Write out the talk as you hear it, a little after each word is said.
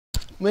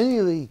Many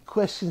of the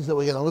questions that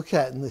we're going to look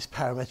at in this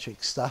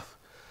parametric stuff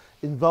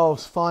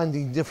involves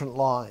finding different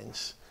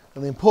lines.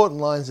 And the important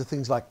lines are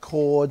things like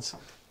chords,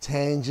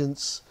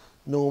 tangents,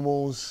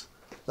 normals,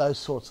 those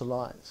sorts of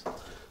lines.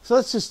 So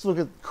let's just look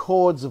at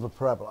chords of a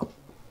parabola.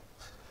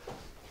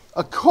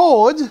 A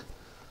chord,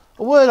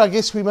 a word I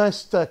guess we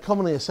most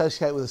commonly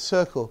associate with a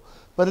circle,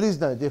 but it is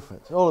no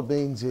different. All it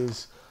means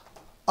is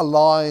a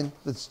line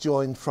that's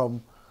joined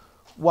from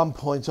one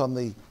point on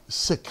the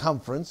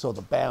circumference, or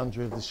the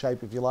boundary of the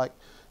shape if you like,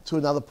 to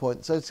another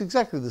point. So it's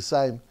exactly the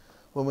same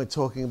when we're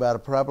talking about a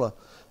parabola.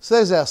 So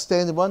there's our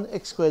standard one,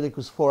 x squared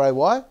equals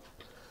 4ay.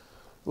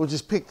 We'll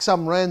just pick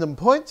some random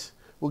point,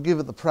 we'll give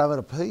it the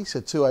parameter p,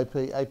 so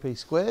 2ap, ap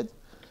squared,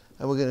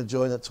 and we're going to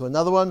join it to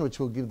another one which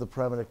will give the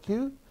parameter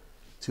q,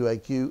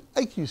 2aq,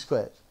 aq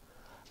squared.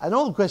 And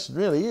all the question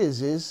really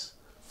is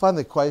find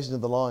the equation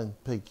of the line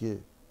PQ.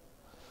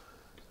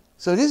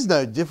 So it is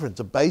no different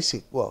to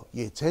basic, well,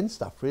 year 10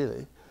 stuff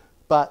really,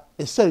 but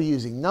instead of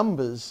using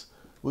numbers,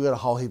 we've got a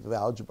whole heap of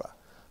algebra.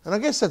 And I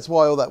guess that's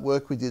why all that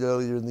work we did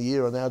earlier in the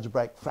year on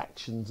algebraic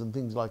fractions and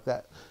things like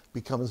that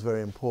becomes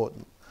very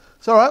important.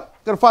 So all right,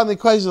 got to find the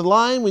equation of the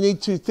line. We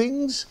need two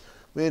things.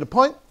 We need a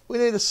point, we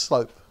need a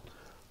slope.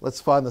 Let's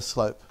find the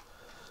slope.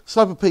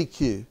 Slope of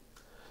PQ.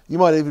 You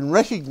might even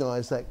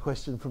recognise that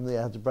question from the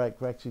algebraic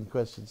fraction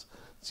questions.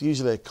 It's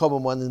usually a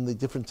common one in the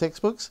different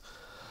textbooks.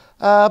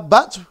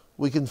 But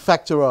we can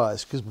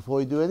factorise, because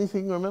before you do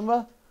anything,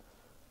 remember,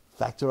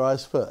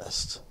 factorise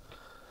first.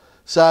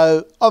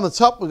 So on the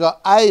top we've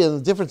got a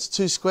and the difference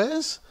 2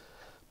 squares.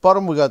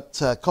 Bottom we've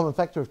got common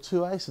factor of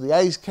 2a, so the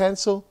a's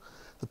cancel,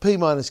 the p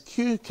minus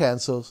q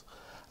cancels,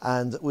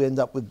 and we end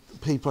up with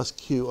p plus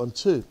q on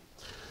 2.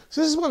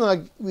 So this is one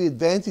of the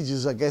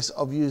advantages, I guess,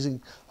 of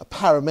using a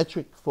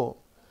parametric form.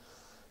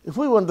 If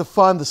we wanted to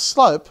find the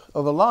slope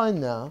of a line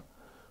now,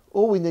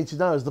 all we need to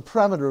know is the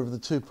parameter of the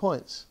 2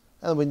 points.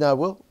 And we know,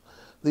 well,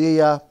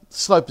 the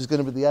slope is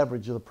going to be the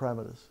average of the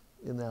parameters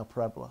in our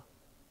parabola.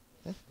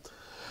 Okay?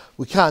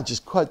 We can't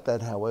just quote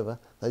that, however.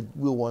 They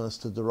will want us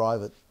to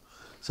derive it.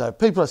 So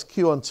p plus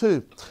q on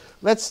 2.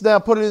 Let's now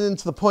put it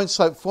into the point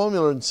slope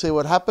formula and see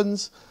what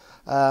happens.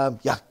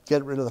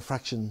 Get rid of the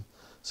fraction.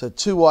 So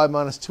 2y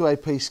minus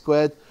 2ap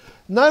squared.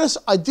 Notice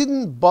I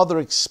didn't bother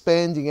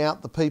expanding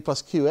out the p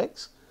plus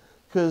qx,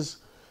 because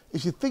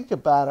if you think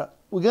about it,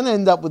 we're going to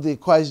end up with the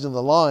equation of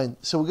the line,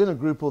 so we're going to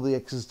group all the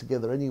x's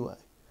together anyway.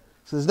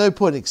 So there's no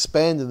point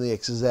expanding the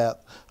x's out,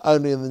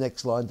 only in the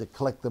next line to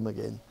collect them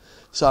again.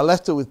 So I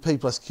left it with p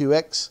plus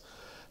qx.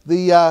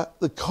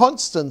 The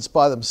constants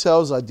by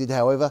themselves I did,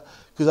 however,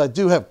 because I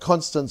do have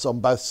constants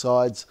on both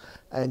sides,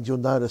 and you'll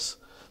notice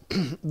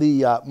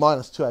the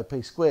minus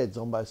 2ap squared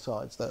on both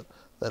sides.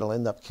 That'll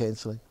end up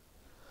cancelling.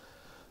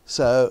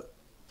 So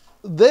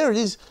there it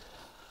is.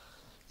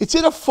 It's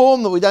in a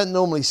form that we don't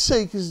normally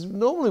see, because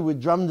normally we're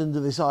drummed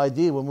into this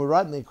idea when we're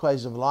writing the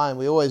equation of a line,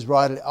 we always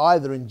write it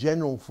either in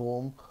general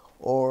form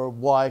or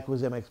y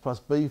equals mx plus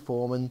b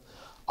form, and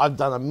I've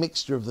done a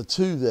mixture of the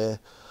two there.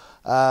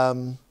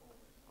 I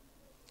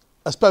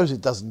suppose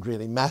it doesn't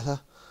really matter,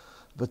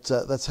 but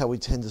that's how we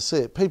tend to see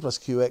it. P plus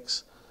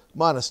qx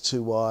minus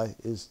 2y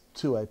is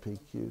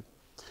 2apq.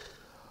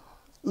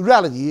 The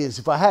reality is,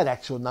 if I had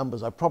actual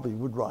numbers, I probably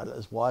would write it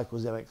as y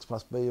equals mx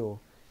plus b, or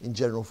in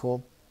general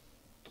form.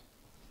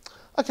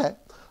 Okay,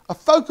 a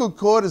focal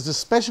chord is a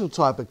special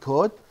type of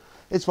chord.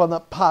 It's one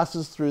that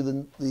passes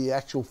through the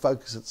actual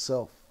focus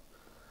itself.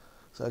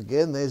 So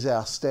again, there's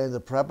our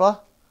standard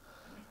parabola.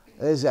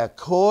 There's our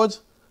chord,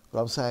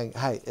 but I'm saying,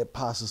 hey, it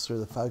passes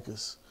through the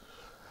focus.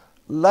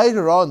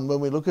 Later on, when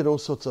we look at all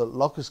sorts of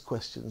locus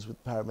questions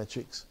with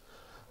parametrics,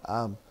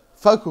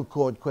 focal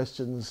chord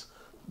questions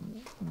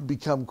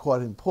become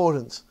quite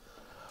important.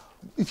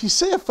 If you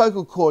see a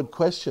focal chord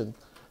question,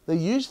 they're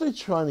usually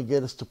trying to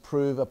get us to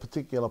prove a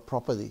particular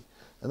property,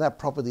 and that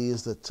property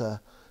is that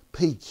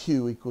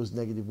PQ equals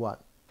 -1.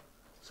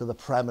 So the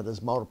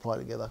parameters multiply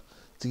together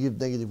to give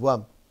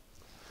 -1.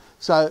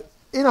 So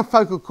in a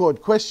focal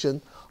chord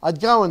question,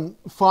 I'd go and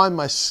find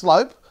my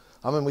slope.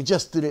 I mean, we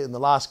just did it in the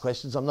last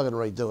question, so I'm not going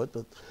to redo it,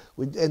 but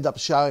we'd end up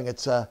showing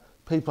it's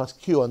P plus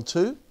Q on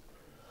 2.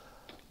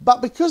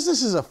 But because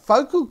this is a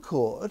focal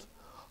chord,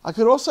 I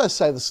could also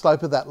say the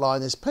slope of that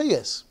line is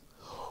PS.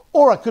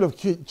 Or I could have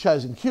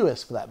chosen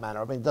QS for that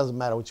matter. I mean, it doesn't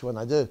matter which one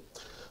I do.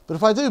 But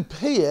if I do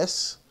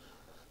PS,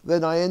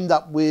 then I end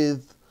up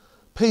with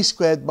P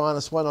squared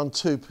minus 1 on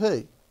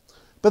 2P.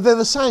 But they're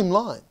the same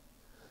line.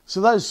 So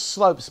those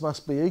slopes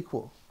must be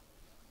equal.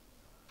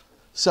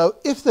 So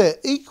if they're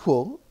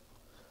equal,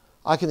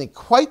 I can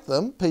equate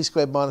them. P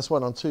squared minus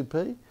 1 on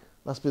 2P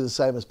must be the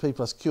same as P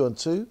plus Q on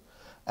 2.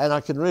 And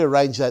I can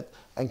rearrange that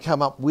and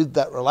come up with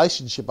that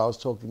relationship I was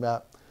talking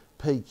about,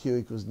 PQ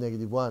equals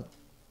 -1.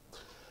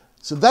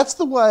 So that's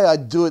the way I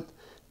do it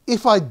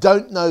if I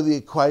don't know the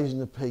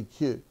equation of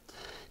PQ.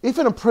 If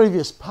in a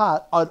previous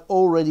part I'd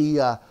already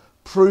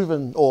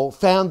proven or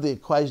found the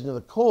equation of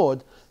the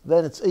chord,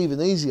 then it's even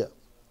easier.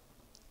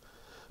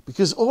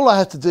 Because all I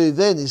have to do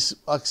then is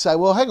I say,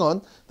 well, hang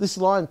on, this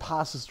line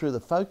passes through the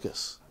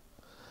focus.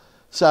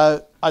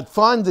 So I'd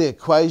find the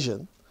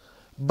equation,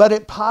 but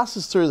it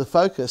passes through the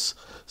focus,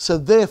 so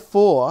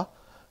therefore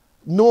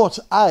naught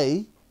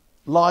A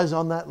lies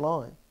on that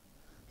line.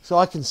 So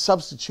I can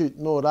substitute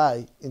naught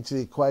A into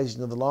the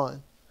equation of the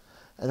line.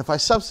 And if I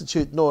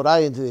substitute naught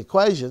A into the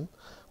equation,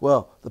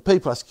 well, the P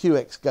plus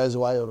QX goes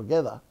away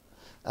altogether,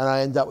 and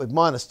I end up with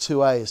minus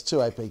 2A is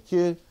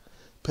 2APQ,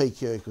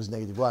 PQ equals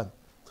 -1.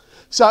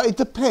 So it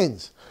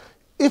depends.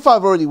 If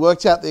I've already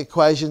worked out the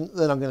equation,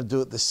 then I'm going to do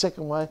it the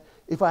second way.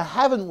 If I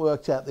haven't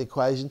worked out the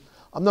equation,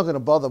 I'm not going to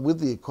bother with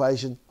the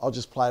equation. I'll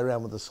just play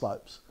around with the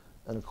slopes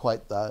and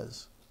equate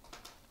those.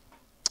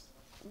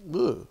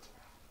 Ooh.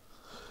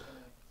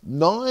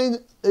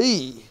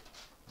 9E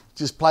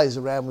just plays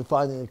around with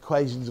finding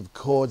equations of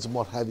chords and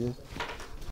what have you.